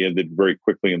obviously ended very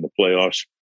quickly in the playoffs.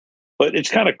 But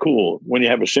it's kind of cool when you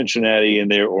have a Cincinnati in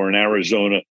there or an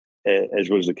Arizona, as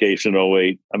was the case in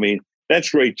 2008. I mean,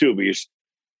 that's great too, because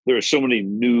there are so many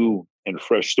new and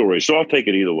fresh stories. So I'll take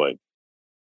it either way.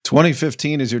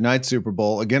 2015 is your ninth Super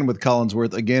Bowl, again with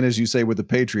Collinsworth, again, as you say, with the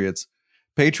Patriots.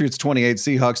 Patriots 28,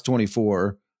 Seahawks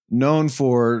 24. Known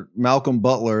for Malcolm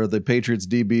Butler, the Patriots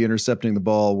DB, intercepting the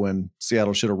ball when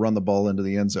Seattle should have run the ball into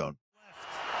the end zone.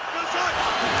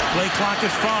 Play clock at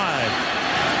 5.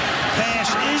 Pass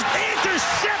is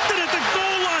intercepted at the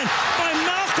goal line by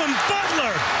Malcolm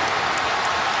Butler.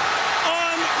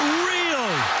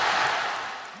 Unreal.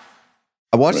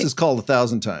 I watched this call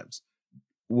 1,000 times.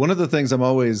 One of the things I'm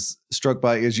always struck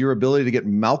by is your ability to get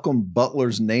Malcolm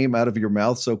Butler's name out of your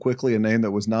mouth so quickly, a name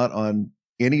that was not on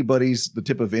the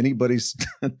tip of anybody's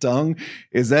tongue.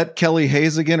 Is that Kelly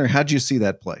Hayes again, or how'd you see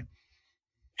that play?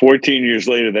 14 years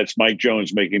later, that's Mike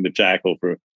Jones making the tackle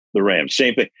for the Rams.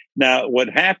 Same thing. Now, what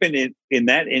happened in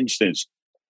that instance,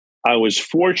 I was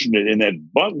fortunate in that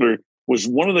Butler was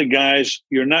one of the guys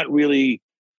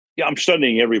I'm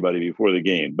studying everybody before the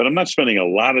game, but I'm not spending a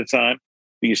lot of time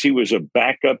because he was a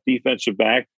backup defensive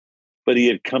back, but he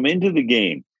had come into the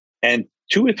game. And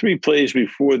 2 or 3 plays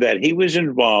before that, he was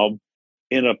involved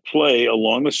in a play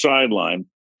along the sideline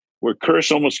where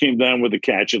Kearse almost came down with the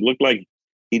catch. It looked like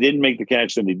he didn't make the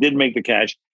catch, then he did make the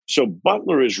catch. So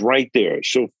Butler is right there.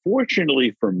 So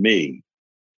fortunately for me,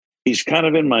 he's kind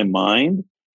of in my mind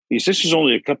because this is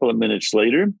only a couple of minutes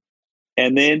later.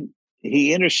 And then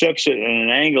he intercepts it at an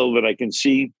angle that I can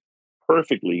see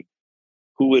perfectly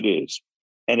who it is.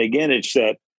 And again, it's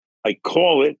that I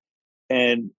call it,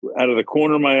 and out of the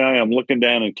corner of my eye, I'm looking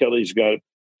down, and Kelly's got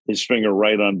his finger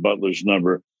right on Butler's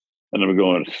number. And I'm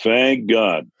going, thank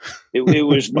God.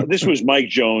 This was Mike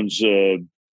Jones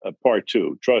part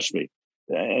 2. Trust me.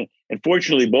 And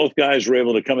fortunately, both guys were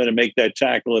able to come in and make that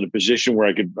tackle in a position where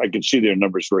I could see their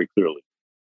numbers very clearly.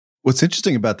 What's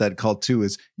interesting about that call too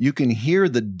is you can hear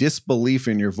the disbelief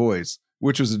in your voice,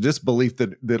 which was a disbelief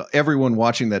that everyone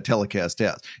watching that telecast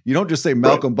has. You don't just say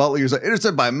Malcolm Butler, you say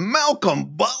intercepted by Malcolm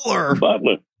Butler.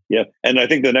 Butler, yeah. And I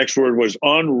think the next word was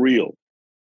unreal,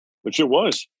 which it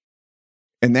was.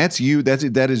 And that's you.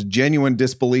 That is genuine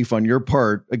disbelief on your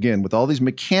part. Again, with all these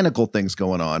mechanical things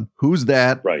going on. Who's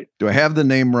that? Right. Do I have the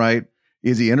name right?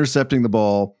 Is he intercepting the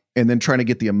ball? And then trying to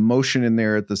get the emotion in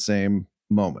there at the same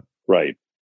moment. Right.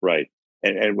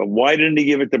 And why didn't he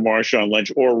give it to Marshawn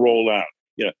Lynch or roll out?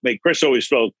 Chris always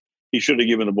felt he should have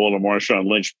given the ball to Marshawn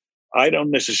Lynch. I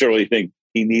don't necessarily think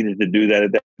he needed to do that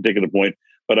at that particular point,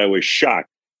 but I was shocked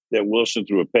that Wilson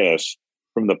threw a pass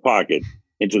from the pocket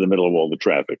into the middle of all the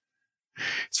traffic.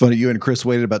 It's funny, you and Chris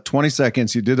waited about 20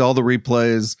 seconds. You did all the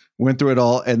replays, went through it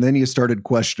all, and then you started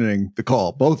questioning the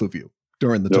call, both of you,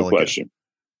 during the telecast.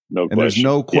 No question. There's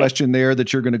no question there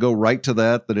that you're going to go right to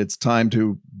that it's time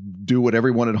to do what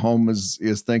everyone at home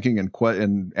is thinking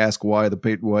and ask why the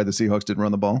Seahawks didn't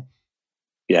run the ball.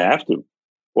 You have to.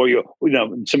 Or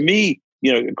to me,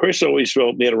 Chris always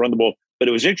felt they had to run the ball, but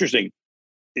it was interesting.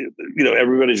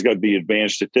 Everybody's got the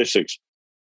advanced statistics.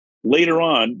 Later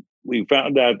on, we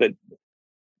found out that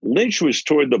Lynch was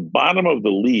toward the bottom of the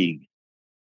league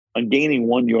on gaining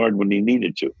 1 yard when he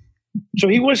needed to. So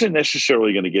he wasn't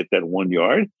necessarily going to get that 1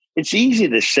 yard. It's easy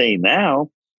to say now,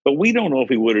 but we don't know if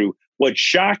he would have. What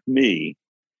shocked me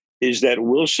is that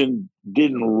Wilson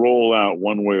didn't roll out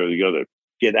one way or the other,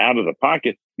 get out of the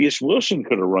pocket, because Wilson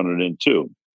could have run it in too.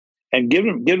 And give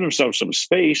himself some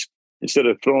space instead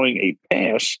of throwing a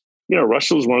pass. You know,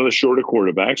 Russell's one of the shorter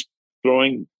quarterbacks,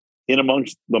 throwing in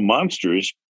amongst the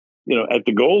monsters, you know, at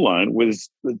the goal line with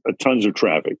tons of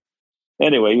traffic.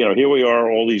 Anyway, you know, here we are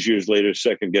all these years later,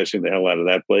 second guessing the hell out of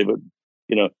that play. But,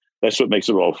 you know, that's what makes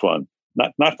it all fun.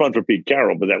 Not fun for Pete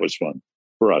Carroll, but that was fun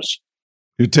for us.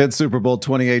 Your 10th Super Bowl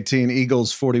 2018,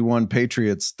 Eagles 41,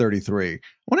 Patriots 33. I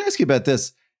want to ask you about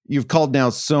this. You've called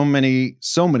now so many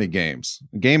games,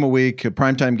 a game a week, a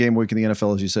primetime game a week in the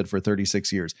NFL, as you said, for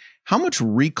 36 years. How much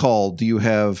recall do you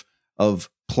have of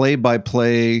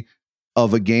play-by-play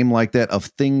of a game like that, of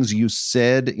things you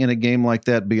said in a game like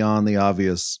that beyond the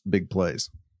obvious big plays?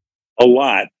 A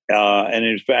lot. And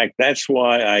in fact, that's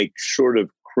why I sort of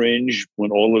cringe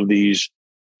when all of these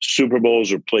Super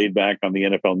Bowls are played back on the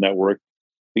NFL Network,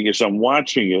 because I'm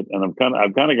watching it and I've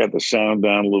kind of got the sound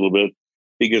down a little bit,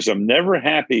 because I'm never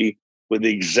happy with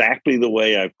exactly the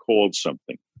way I've called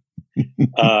something.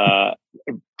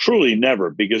 Truly never,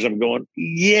 because I'm going,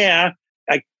 yeah,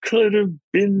 I could have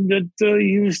been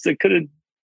used. I could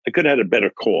have had a better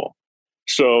call.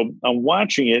 So I'm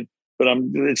watching it, but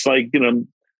it's like, you know,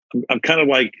 I'm kind of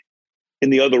like in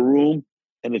the other room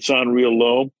and it's on real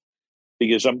low,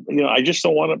 because I don't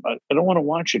want to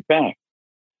watch it back.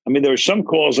 I mean, there are some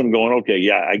calls I'm going, okay,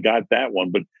 yeah, I got that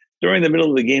one. But during the middle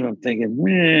of the game, I'm thinking,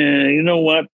 you know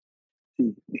what?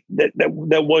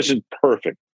 That wasn't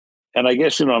perfect. And I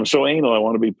guess, you know, I'm so anal, I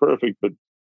want to be perfect, but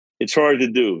it's hard to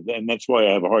do. And that's why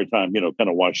I have a hard time, you know,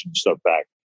 kind of watching stuff back.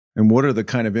 And what are the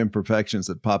kind of imperfections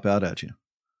that pop out at you?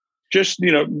 Just,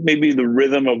 you know, maybe the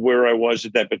rhythm of where I was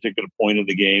at that particular point of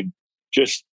the game.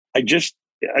 Again,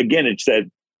 it's that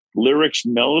lyrics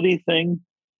melody thing.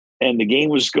 And the game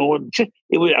was going,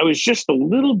 I was just a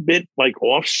little bit like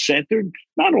off-centered,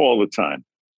 not all the time,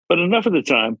 but enough of the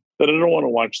time that I don't want to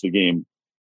watch the game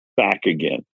back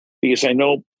again, because I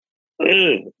know,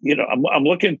 you know, I'm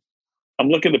looking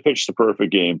to pitch the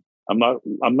perfect game. I'm not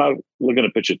looking to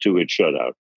pitch a 2-hit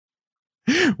shutout.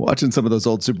 Watching some of those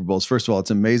old Super Bowls, first of all, it's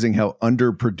amazing how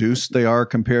underproduced they are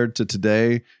compared to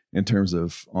today in terms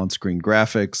of on-screen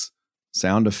graphics,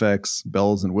 sound effects,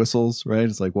 bells and whistles, right?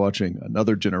 It's like watching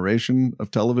another generation of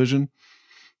television.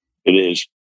 It is.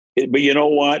 But you know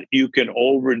what? You can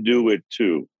overdo it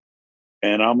too.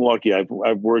 And I'm lucky. I've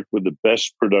worked with the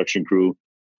best production crew.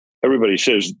 Everybody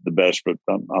says the best, but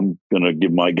I'm going to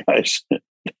give my guys,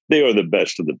 they are the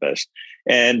best of the best.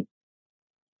 And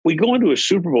we go into a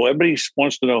Super Bowl, everybody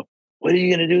wants to know, what are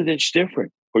you going to do that's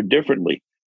different or differently?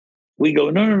 We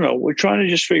go, no. We're trying to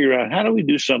just figure out, how do we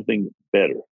do something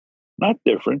better? Not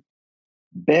different,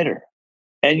 better.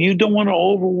 And you don't want to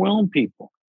overwhelm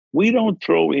people. We don't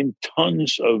throw in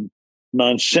tons of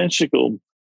nonsensical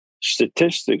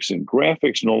statistics and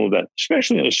graphics and all of that,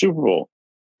 especially in a Super Bowl.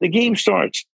 The game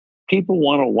starts. People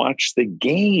want to watch the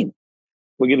game.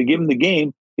 We're going to give them the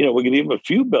game. You know, we're going to give them a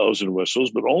few bells and whistles,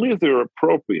 but only if they're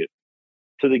appropriate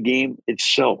to the game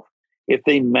itself. If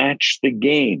they match the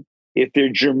game, if they're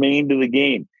germane to the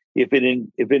game, if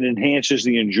it enhances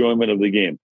the enjoyment of the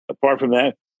game. Apart from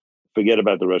that, forget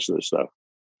about the rest of the stuff.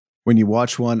 When you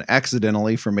watch one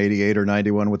accidentally from 88 or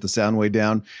 91 with the sound way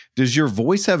down, does your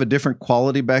voice have a different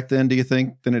quality back then, do you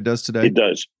think, than it does today? It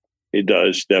does. It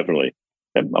does, definitely.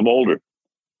 I'm older.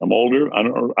 I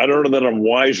don't know that I'm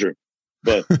wiser,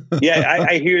 but yeah,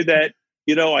 I hear that.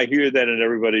 You know, I hear that in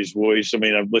everybody's voice. I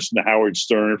mean, I've listened to Howard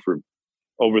Stern for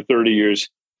over 30 years.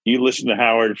 You listen to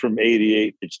Howard from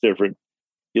 88, it's different.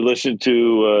 You listen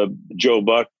to Joe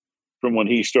Buck from when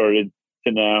he started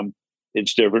to now,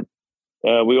 it's different.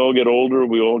 We all get older.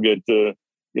 We all get, you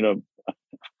know,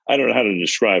 I don't know how to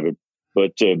describe it,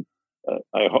 but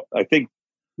I think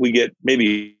we get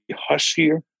maybe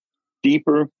huskier,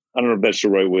 deeper. I don't know if that's the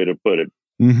right way to put it,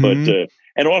 but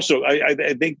and also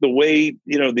I think the way,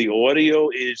 you know, the audio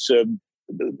is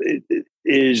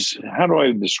how do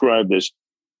I describe this?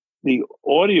 The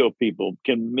audio people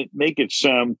can make it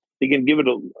sound. They can give it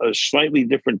a slightly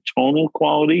different tonal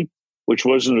quality, which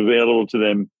wasn't available to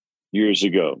them years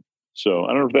ago. So I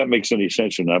don't know if that makes any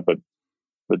sense or not, but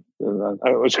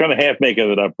I was kind of half making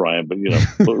it up, Brian, but you know.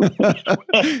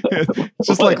 It's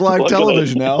just like live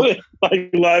television now. Like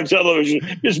live television,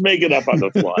 just make it up on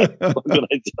the fly. What can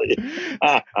I tell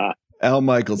you? Al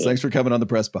Michaels, thanks for coming on the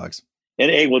Press Box. And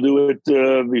hey, we'll do it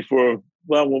before,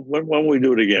 well, when we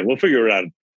do it again, we'll figure out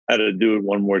how to do it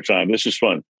one more time. This is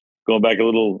fun. going back a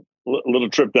little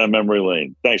trip down memory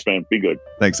lane. Thanks, man. Be good.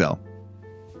 Thanks, Al.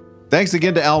 Thanks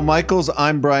again to Al Michaels.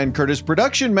 I'm Brian Curtis.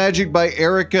 Production magic by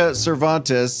Erica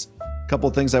Cervantes. A couple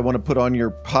things I want to put on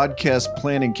your podcast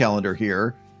planning calendar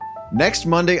here. Next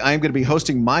Monday, I'm going to be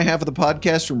hosting my half of the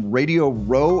podcast from Radio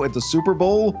Row at the Super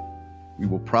Bowl. We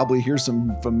will probably hear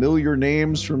some familiar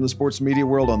names from the sports media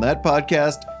world on that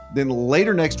podcast. Then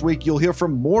later next week, you'll hear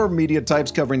from more media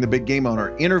types covering the big game on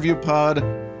our interview pod.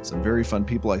 Some very fun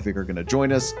people I think are going to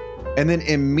join us. And then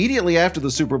immediately after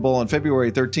the Super Bowl on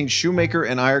February 13th, Shoemaker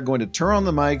and I are going to turn on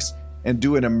the mics and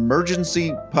do an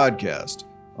emergency podcast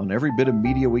on every bit of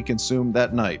media we consume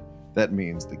that night. That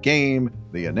means the game,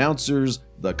 the announcers,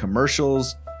 the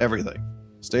commercials, everything.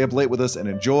 Stay up late with us and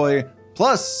enjoy.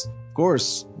 Plus, of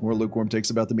course, more lukewarm takes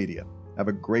about the media. Have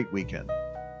a great weekend.